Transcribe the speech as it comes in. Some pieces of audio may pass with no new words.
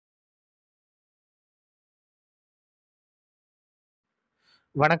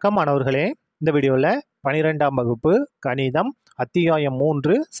வணக்கம் மாணவர்களே. இந்த வீடியோவில் 12ஆம் வகுப்பு கணிதம் அத்தியாயம்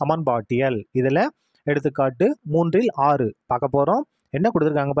 3 சமன்பாட்டியல் இதில் எடுத்துக்காட்டு 3 6 பார்க்க போகிறோம். என்ன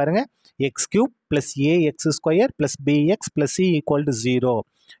கொடுத்துருக்காங்க பாருங்கள். x³ + ax² + bx + c = 0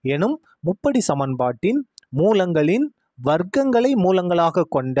 எனும் முப்படி சமன்பாட்டின் மூலங்களின் வர்க்கங்களை மூலங்களாக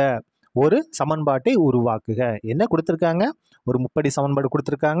கொண்ட ஒரு சமன்பாட்டை உருவாக்குக. என்ன கொடுத்துருக்காங்க? ஒரு முப்படி சமன்பாடு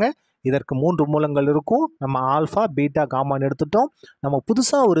கொடுத்துருக்காங்க. இதற்கு 3 மூலங்கள் இருக்கும். நம்ம ஆல்ஃபா பீட்டா காமான்னு எடுத்துட்டோம். நம்ம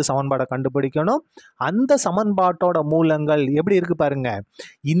புதுசாக ஒரு சமன்பாடை கண்டுபிடிக்கணும். அந்த சமன்பாட்டோட மூலங்கள் எப்படி இருக்கு பாருங்க.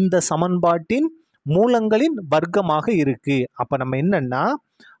 இந்த சமன்பாட்டின் மூலங்களின் வர்க்கமாக இருக்கு. அப்போ நம்ம என்னன்னா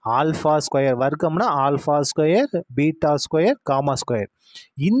alpha square வர்க்கம்னா alpha square beta square gamma square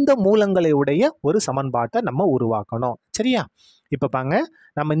இந்த மூலங்களை உடைய ஒரு சமன்பாட்டை நம்ம உருவாக்கணும். சரியா? இப்போ பாங்க,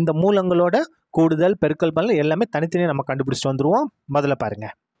 நம்ம இந்த மூலங்களோட கூடுதல் பெருக்கல் பலன் எல்லாமே தனித்தனியாக நம்ம கண்டுபிடிச்சிட்டு வந்துடுவோம். முதல்ல பாருங்க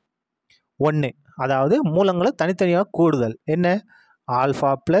 1, அதாவது மூலங்களை தனித்தனியாக கூடுதல் என்ன?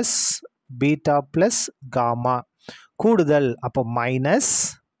 Alpha plus beta plus gamma கூடுதல். அப்போ மைனஸ்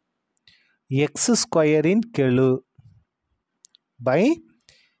x² கெழு பை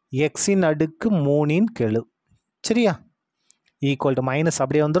x⁻3 சரியா? ஈக்குவல் டு மைனஸ்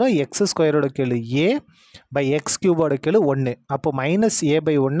அப்படியே வந்துடும். x² கெழு a பை x³ கெழு 1. அப்போ மைனஸ்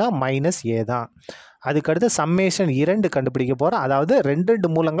a/1 மைனஸ் a தான். அதுக்கடுத்து சம்மேஷன் 2 கண்டுபிடிக்க போகிறோம். அதாவது ரெண்டு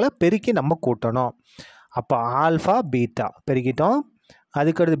மூலங்களை பெருக்கி நம்ம கூட்டணும். அப்போ ஆல்ஃபா பீட்டா பெருக்கிட்டோம்.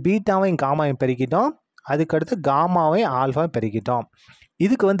 அதுக்கடுத்து பீட்டாவையும் காமாவையும் பெருக்கிட்டோம். அதுக்கடுத்து காமாவையும் ஆல்ஃபாவையும் பெருக்கிட்டோம்.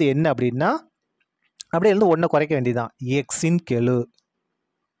 இதுக்கு வந்து என்ன அப்படின்னா அப்படியே இருந்து 1 குறைக்க வேண்டியதுதான். x கெழு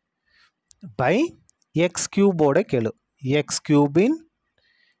பை x³ கெழு x³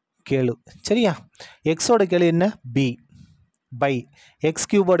 கெழு சரியா? எக்ஸோட கெழு என்ன? b பை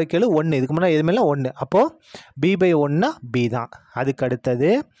x³ கெழு 1. இதுக்கு முன்னாடி எதுவுமே 1. அப்போது b/1 b தான். அதுக்கு அடுத்தது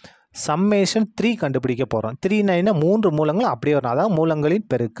சம்மேஷன் 3 கண்டுபிடிக்க போகிறோம். 3னா என்ன? 3 மூலங்கள் அப்படியே வரும். அதான் மூலங்களின்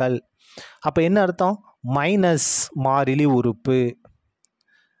பெருக்கல். அப்போ என்ன அர்த்தம்? மைனஸ் மாறிலி உறுப்பு.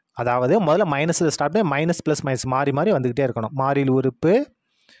 அதாவது முதல்ல மைனஸில் ஸ்டார்ட் பண்ணி மைனஸ் ப்ளஸ் மைனஸ் மாறி மாறி வந்துக்கிட்டே இருக்கணும். மாறிலி உறுப்பு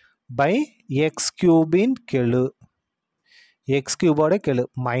பை x³ கெழு x³ கெழு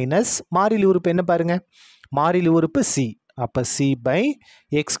மைனஸ் மாறிலி உறுப்பு என்ன பாருங்க? மாறிலி உறுப்பு c. அப்போ c பை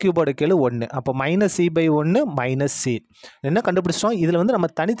x³ கெழு 1. அப்போ மைனஸ் c/1 மைனஸ் c. என்ன கண்டுபிடிச்சிட்டோம்? இதில் வந்து நம்ம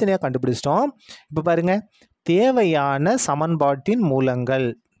தனித்தனியாக கண்டுபிடிச்சிட்டோம். இப்போ பாருங்க, தேவையான சமன்பாட்டின்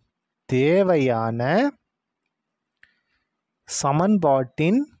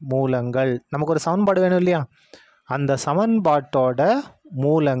மூலங்கள் நமக்கு ஒரு சமன்பாடு வேணும் இல்லையா? அந்த சமன்பாட்டோட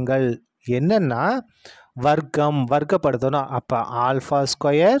மூலங்கள் என்னன்னா வர்க்கப்படுத்தணும். அப்போ alpha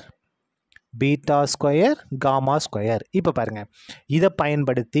square beta square gamma square. இப்போ பாருங்கள், இதை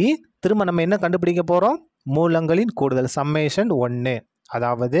பயன்படுத்தி திரும்ப நம்ம என்ன கண்டுபிடிக்க போகிறோம்? மூலங்களின் கூடுதல் சம்மேஷன் 1.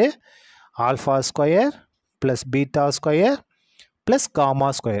 அதாவது alpha square plus beta square plus gamma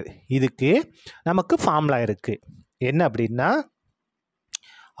square. இதுக்கு நமக்கு ஃபார்முலா இருக்குது. என்ன அப்படின்னா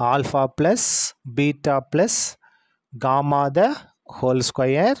alpha plus beta plus gamma the whole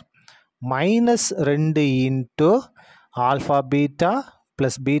square minus 2 into alpha beta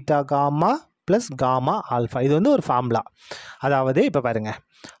plus beta gamma plus gamma alpha. இது வந்து ஒரு ஃபார்முலா. அதாவது இப்போ பாருங்கள்,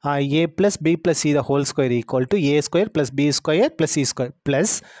 a plus b plus c the whole square equal to a² plus b² plus c²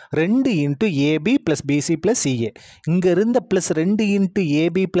 plus 2 into ab plus bc plus ca. இங்கே இருந்த plus 2 into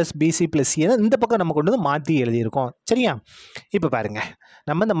ab plus bc plus c இந்த பக்கம் நம்ம கொண்டு வந்து மாற்றி எழுதியிருக்கோம். சரியா? இப்போ பாருங்கள்,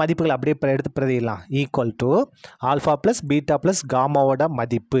 நம்ம இந்த மதிப்புகள் அப்படியே எடுத்து பிரதிடலாம். Equal to alpha plus beta plus காமாவோட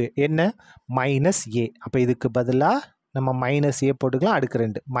மதிப்பு என்ன? Minus a. அப்போ இதுக்கு பதிலாக நம்ம மைனஸ் a போட்டுக்கலாம். அடுக்கு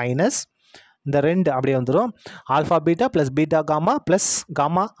 2 மைனஸ் இந்த 2 அப்படியே வந்துடும். Alpha beta plus beta gamma plus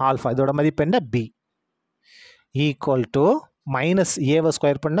gamma alpha இதோட மதிப்பு என்ன? b ஈக்குவல் டு மைனஸ் ஏவை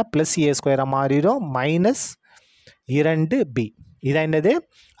ஸ்கொயர் பண்ணால் ப்ளஸ் a² மாறிடும். Minus 2b. இதான் என்னது?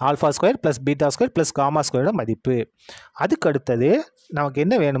 Alpha square plus beta square plus gamma ஸ்கொயரோட மதிப்பு. அதுக்கு அடுத்தது நமக்கு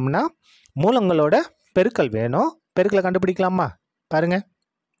என்ன வேணும்னா மூலங்களோட பெருக்கல் வேணும். பெருக்கலை கண்டுபிடிக்கலாமா? பாருங்கள்,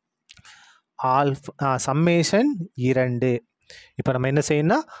 சம்மேஷன் 2. இப்போ நம்ம என்ன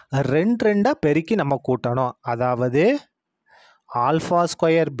செய்யணும்னா 2 பெருக்கி நம்ம கூட்டணும். அதாவது alpha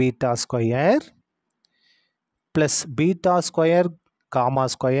square beta square plus beta square gamma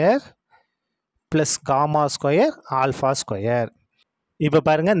square plus gamma square alpha square. இப்போ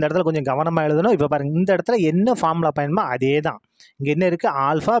பாருங்கள், இந்த இடத்துல கொஞ்சம் கவனமாக எழுதணும். இப்போ பாருங்கள், இந்த இடத்துல என்ன ஃபார்முலா பயன்படுமோ அதே தான். இங்கே என்ன இருக்குது?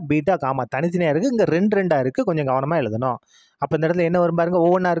 ஆல்ஃபா பீட்டா காமா தனித்தனியாக இருக்குது. இங்கே 2 இருக்குது. கொஞ்சம் கவனமாக எழுதணும். அப்போ இந்த இடத்துல என்ன வரும் பாருங்கள்,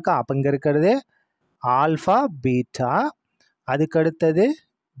 ஒவ்வொன்றா இருக்கா? அப்போ இங்கே இருக்கிறது ஆல்ஃபா பீட்டா, அதுக்கடுத்தது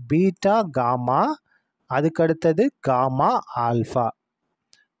பீட்டா காமா, அதுக்கடுத்தது காமா ஆல்ஃபா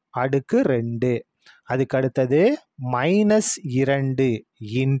அடுக்கு 2. அதுக்கு அடுத்தது -2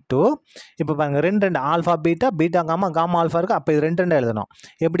 இன்ட்டு இப்போ பாருங்கள் 2 2 alpha beta beta gamma gamma alpha இருக்குது. அப்போ இது 2 2 எழுதணும்.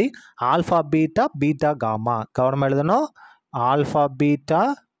 எப்படி ஆல்ஃபா பீட்டா பீட்டா காமா கவனமாக எழுதணும். Alpha beta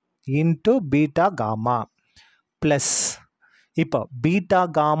into beta gamma plus இப்போ beta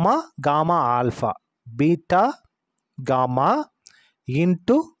gamma gamma alpha beta gamma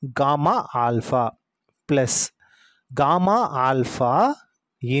into gamma alpha plus gamma alpha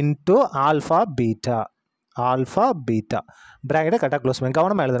into alpha beta ப்ராக்கெட்டை கரெக்டாக close பண்ணி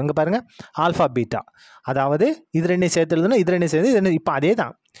கவனமாக எழுதுறங்க பாருங்கள். ஆல்ஃபா பீட்டா அதாவது இது ரெண்டையும் சேர்த்து எழுதணும். இது ரெண்டையும் சேர்த்து இது இப்போ அதே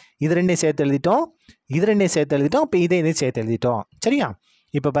தான். இது ரெண்டையும் சேர்த்து எழுதிட்டோம். இது ரெண்டையும் சேர்த்து எழுதிட்டோம். இப்போ இதையும் சேர்த்து எழுதிட்டோம். சரியா?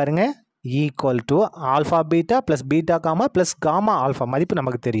 இப்போ பாருங்கள் equal to alpha beta plus beta gamma plus gamma alpha மதிப்பு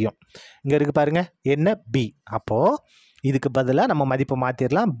நமக்கு தெரியும். இங்கே இருக்குது பாருங்கள் என்ன பி. அப்போது இதுக்கு பதிலாக நம்ம மதிப்பு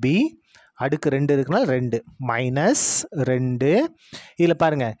மாற்றிடலாம். பி அடுக்கு 2 இருக்குனால 2 -2 இதில்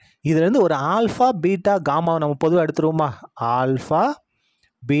பாருங்கள் இதுலேருந்து ஒரு ஆல்ஃபா பீட்டா காமாவை நம்ம பொதுவாக எடுத்துருவோமா? ஆல்ஃபா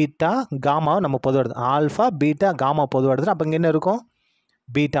பீட்டா காமாவை நம்ம பொதுவாக எடுத்து ஆல்ஃபா பீட்டா காமா பொதுவாக எடுத்துரும். அப்போ இங்கே என்ன இருக்கும்?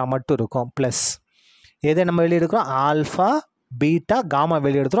 பீட்டா மட்டும் இருக்கும். ப்ளஸ் எதை நம்ம வெளியே எடுக்கிறோம்? ஆல்ஃபா பீட்டா காமா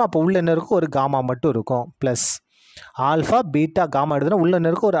வெளியே எடுத்துரும். அப்போ உள்ள என்ன இருக்கும்? ஒரு காமா மட்டும் இருக்கும். ப்ளஸ் ஆல்ஃபா பீட்டா காமா எடுத்துரும். உள்ள என்ன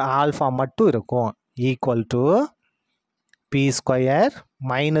இருக்கும்? ஒரு ஆல்ஃபா மட்டும் இருக்கும். Equal to be square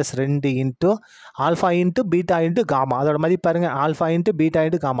 -2 into alpha into beta into gamma அதோட மதிப்பு பாருங்கள். Alpha into beta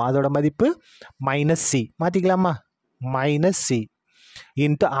into gamma அதோட மதிப்பு -c மாற்றிக்கலாமா? -c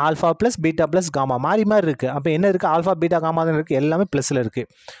into alpha plus beta plus gamma மாறி மாதிரி இருக்குது. அப்போ என்ன இருக்குது? ஆல்ஃபா பீட்டா காமா தான் இருக்குது. எல்லாமே ப்ளஸில் இருக்குது.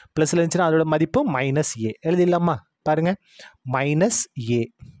 ப்ளஸில் இருந்துச்சுன்னா அதோட மதிப்பு -a எழுதிடலாமா? பாருங்கள் -a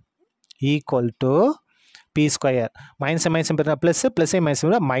equal to be square minus plus ப்ளஸ்ஸே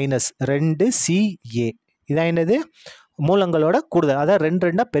minus -2ca இதான் என்னது? மூலங்களோட கூடுதல். அதாவது 2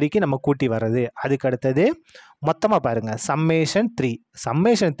 2 பெருக்கி நம்ம கூட்டி வர்றது. அதுக்கு அடுத்தது மொத்தமாக பாருங்கள் சம்மேஷன்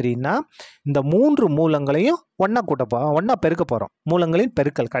 3னா இந்த 3 மூலங்களையும் ஒன்றா பெருக்க போகிறோம். மூலங்களின்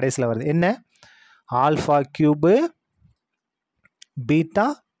பெருக்கல் கடைசியில் வருது. என்ன? Alpha cube beta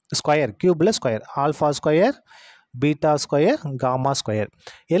square கியூபில் square alpha square beta square gamma square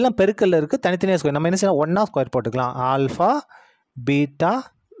எல்லாம் பெருக்கல்ல இருக்குது. தனித்தனியாக ஸ்கொயர் நம்ம என்ன செய்யலாம்? ஒன்றா ஸ்கொயர் போட்டுக்கலாம். Alpha beta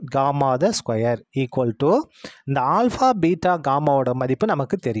gamma the square equal to இந்த ஆல்ஃபா பீட்டா காமாவோட மதிப்பு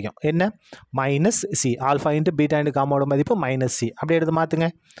நமக்கு தெரியும். என்ன? -c alpha into beta into காமாவோட மதிப்பு -c அப்படியே எடுத்து மாற்றுங்க.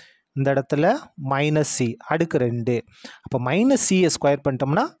 இந்த இடத்துல -c அடுக்கு 2 அப்போ -c ஸ்கொயர்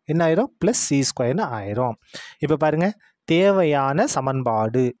பண்ணிட்டோம்னா என்ன ஆயிரும்? +c ஸ்கொயர்னு ஆயிரும். இப்போ பாருங்கள் தேவையான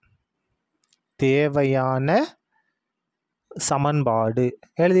சமன்பாடு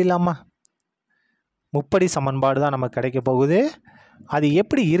எழுதிடலாமா? முப்படி சமன்பாடு தான் நமக்கு கிடைக்க போகுது. அது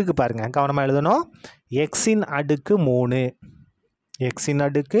எப்படி இருக்குது பாருங்கள். கவனமாக எழுதணும். எக்ஸின் அடுக்கு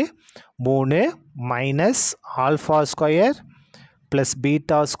 3 minus alpha square plus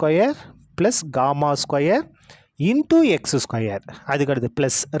beta square plus gamma square into X square. அதுக்கடுத்து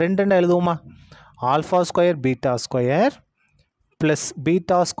plus 2 எழுதுவோமா? Alpha square beta square plus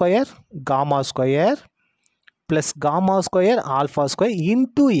beta square gamma square plus gamma square alpha square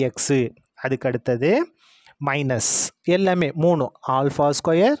into x. அதுக்கடுத்தது மைனஸ் எல்லாமே 3 alpha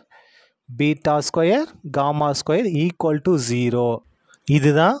square beta square gamma square equal to 0.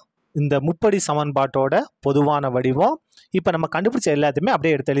 இதுதான் இந்த முப்படி சமன்பாட்டோட பொதுவான வடிவம். இப்போ நம்ம கண்டுபிடிச்ச எல்லாத்தையுமே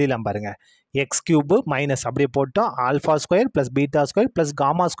அப்படியே எடுத்து எழுதிடலாம் பாருங்கள். எக்ஸ் கியூபு மைனஸ் அப்படியே போட்டோம். Alpha square plus beta square plus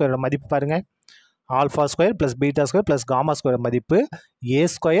gamma ஸ்கொயரோட மதிப்பு பாருங்கள். Alpha square plus beta square plus gamma square மதிப்பு ஏ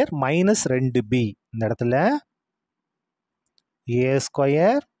ஸ்கொயர் -2b. இந்த இடத்துல ஏ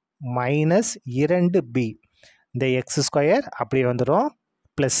ஸ்கொயர் -2b. இந்த எக்ஸ் ஸ்கொயர் அப்படியே வந்துடும்.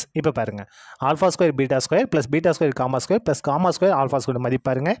 ப்ளஸ் இப்போ பாருங்கள் alpha square beta square plus beta square gamma square plus gamma square alpha square மதிப்பு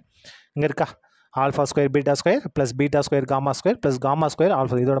பாருங்கள். இங்கே இருக்கா? Alpha square beta square plus beta square gamma square plus gamma square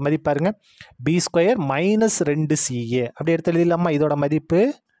alpha இதோட மதிப்பு பாருங்கள். பி ஸ்கொயர் -2ca அப்படி எடுத்து எழுதிடலாமா? இதோட மதிப்பு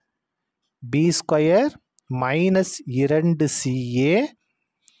பி ஸ்கொயர் -2ca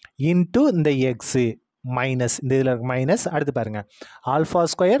இன்ட்டு இந்த எக்ஸு மைனஸ் இந்த இதில் இருக்க மைனஸ். அடுத்து பாருங்கள் alpha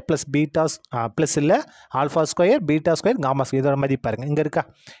square plus beta plus இல்லை alpha square beta square gamma square இதோட மதிப்பு பாருங்கள். இங்கே இருக்கா?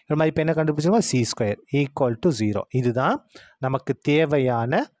 இதோட மதிப்பு என்ன கண்டுபிடிச்சிருக்கோம்? C square equal to 0. இதுதான் நமக்கு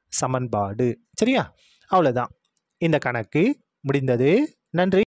தேவையான சமன்பாடு. சரியா? அவ்வளோதான். இந்த கணக்கு முடிந்தது. நன்றி.